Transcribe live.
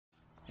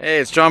Hey,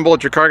 it's John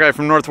Bolt, your car guy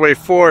from Northway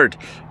Ford.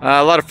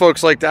 A lot of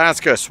folks like to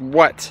ask us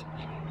what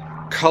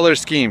color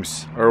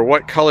schemes or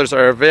what colors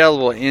are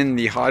available in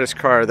the hottest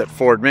car that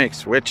Ford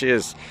makes, which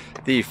is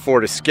the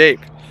Ford Escape.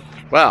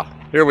 Well,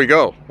 here we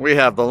go. We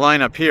have the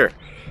lineup here.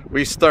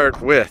 We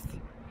start with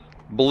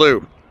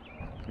blue,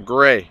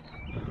 gray,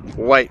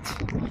 white,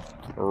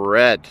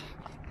 red,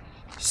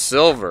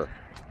 silver,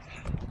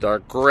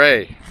 dark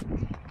gray,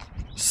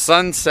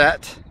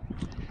 sunset,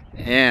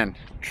 and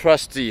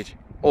trusty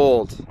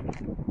old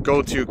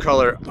go-to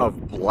color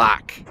of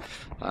black.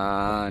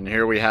 And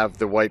here we have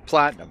the white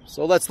platinum.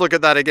 So let's look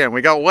at that again.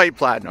 We got white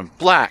platinum,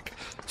 black,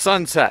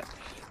 sunset,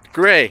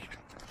 gray,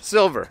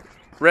 silver,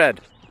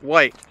 red,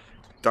 white,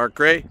 dark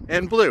gray,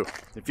 and blue.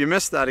 If you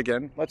missed that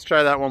again, let's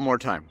try that one more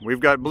time. We've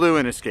got blue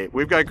in Escape,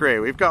 we've got gray,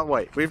 we've got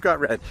white, we've got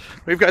red,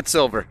 we've got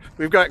silver,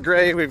 we've got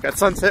gray, we've got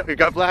sunset, we've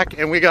got black,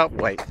 and we got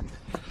white.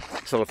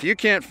 So if you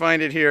can't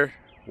find it here,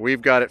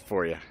 we've got it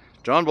for you.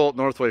 John Bolt,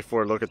 Northway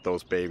Ford, look at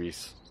those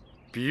babies.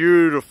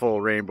 Beautiful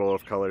rainbow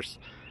of colors.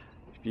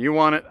 If you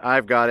want it,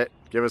 I've got it.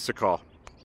 Give us a call.